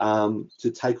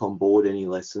 to take on board any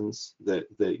lessons that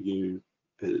the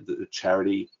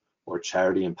charity or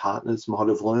charity and partners might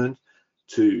have learned,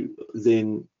 to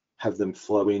then have them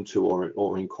flow into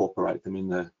or incorporate them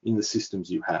in the systems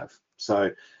you have.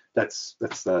 So that's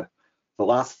the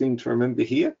last thing to remember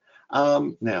here.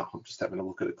 Now I'm just having a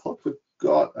look at the clock. We've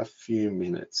got a few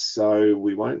minutes, so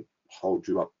we won't hold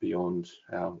you up beyond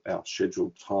our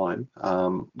scheduled time.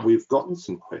 We've gotten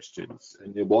some questions,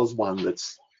 and there was one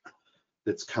that's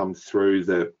come through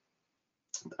that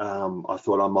I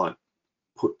thought I might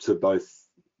put to both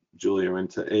Julia and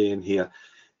to Ian here.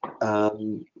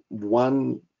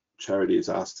 One charity has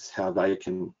asked us how they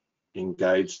can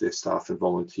engage their staff and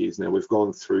volunteers. Now, we've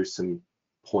gone through some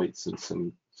points and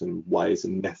some ways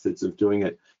and methods of doing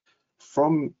it.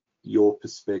 From your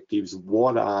perspectives,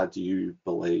 what are, do you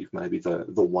believe, maybe the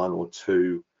one or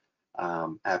two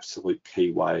absolute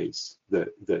key ways that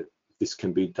this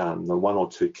can be done, the one or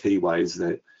two key ways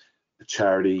that a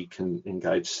charity can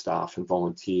engage staff and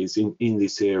volunteers in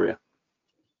this area?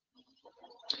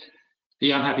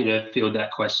 Yeah, I'm happy to field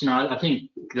that question. I think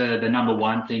the number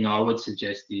one thing I would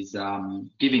suggest is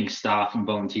giving staff and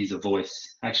volunteers a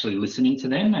voice, actually listening to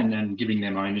them and then giving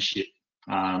them ownership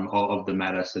of the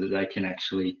matter so that they can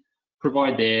actually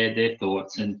provide their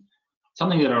thoughts. And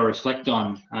something that I reflect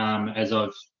on as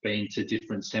I've been to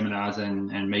different seminars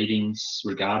and meetings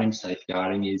regarding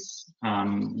safeguarding is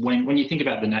when you think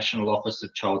about the National Office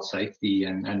of Child Safety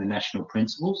and the national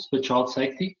principles for child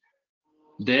safety,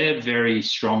 they're very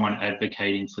strong on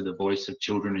advocating for the voice of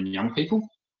children and young people.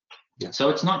 Yeah. So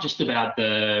it's not just about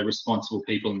the responsible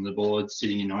people on the board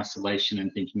sitting in isolation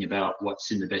and thinking about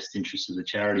what's in the best interest of the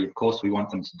charity. Of course, we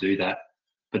want them to do that,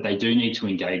 but they do need to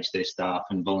engage their staff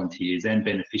and volunteers and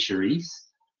beneficiaries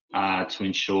to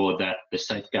ensure that the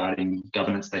safeguarding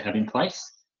governance they have in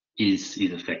place is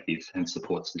effective and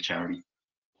supports the charity.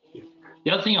 Yeah.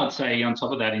 The other thing I'd say on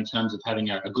top of that, in terms of having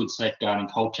a good safeguarding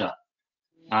culture,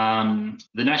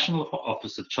 the National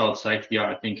Office of Child Safety,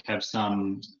 I think, have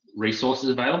some resources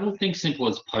available. Things simple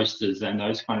as posters and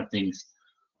those kind of things.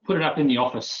 Put it up in the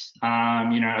office.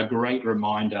 A great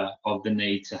reminder of the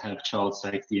need to have child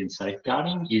safety and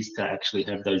safeguarding is to actually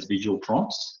have those visual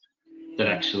prompts that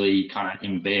actually kind of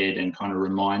embed and kind of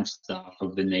remind staff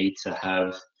of the need to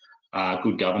have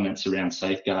good governance around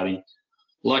safeguarding.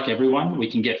 Like everyone, we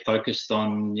can get focused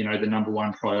on, the number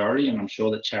one priority, and I'm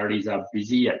sure that charities are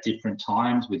busy at different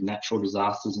times with natural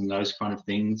disasters and those kind of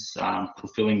things,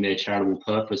 fulfilling their charitable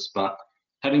purpose. But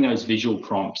having those visual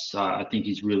prompts, I think,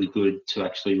 is really good to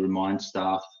actually remind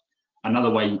staff.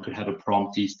 Another way you could have a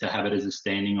prompt is to have it as a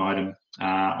standing item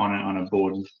on a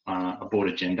board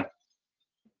agenda.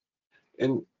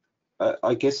 And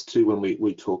I guess too, when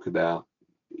we talk about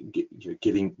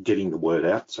getting the word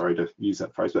out, sorry to use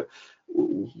that phrase, but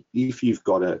if you've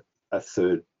got a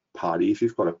third party, if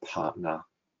you've got a partner,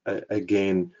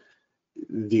 again,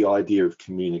 the idea of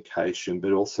communication,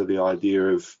 but also the idea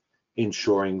of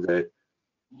ensuring that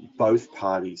both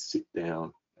parties sit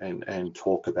down and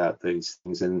talk about these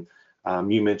things. And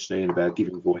you mentioned, Ian, about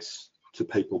giving voice to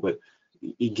people, but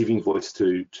giving voice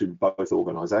to both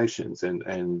organisations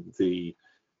and the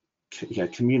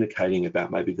communicating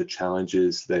about maybe the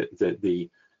challenges that the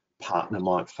partner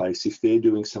might face if they're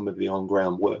doing some of the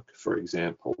on-ground work, for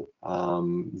example.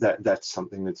 That's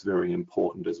something that's very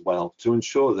important as well, to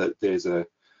ensure that there's a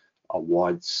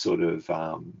wide sort of,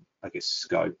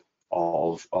 scope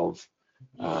of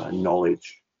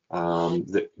knowledge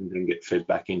that can then get fed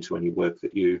back into any work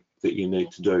that you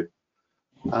need to do.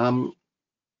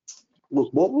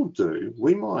 Look, what we'll do,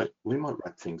 we might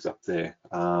wrap things up there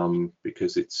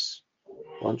because it's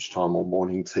lunchtime or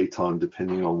morning tea time,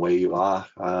 depending on where you are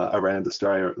around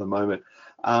Australia at the moment.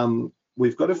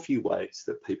 We've got a few ways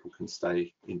that people can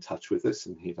stay in touch with us,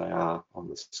 and here they are on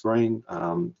the screen.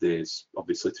 There's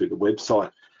obviously through the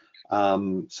website,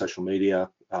 social media,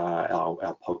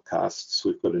 our podcasts.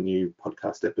 We've got a new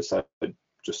podcast episode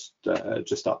just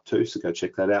up too, so go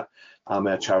check that out.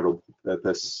 Our charitable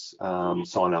purpose,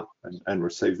 sign up and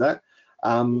receive that.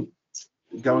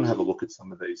 Go and have a look at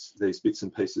some of these bits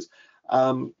and pieces.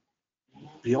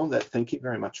 Beyond that, thank you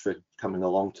very much for coming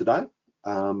along today.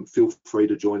 Feel free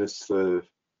to join us for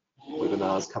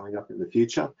webinars coming up in the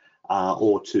future,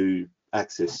 or to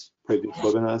access previous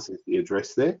webinars. There's the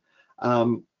address there.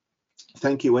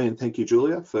 Thank you, Ian. Thank you,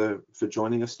 Julia, for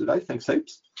joining us today. Thanks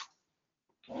heaps.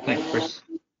 Thanks, Chris.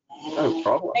 No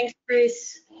problem. Thanks,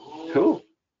 Chris. Cool.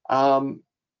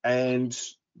 And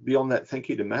beyond that, thank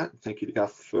you to Matt. Thank you to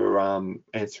Guth for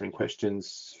answering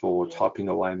questions, for typing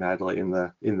away madly in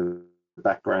the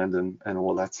background and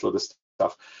all that sort of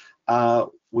stuff.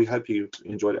 We hope you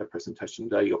enjoyed our presentation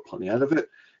today. You got plenty out of it.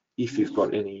 If you've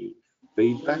got any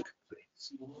feedback,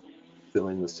 please fill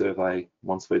in the survey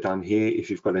once we're done here. If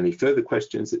you've got any further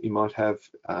questions that you might have,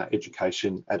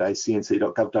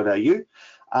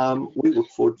 education@acnc.gov.au. We look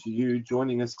forward to you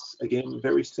joining us again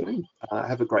very soon.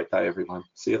 Have a great day, everyone.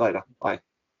 See you later. Bye.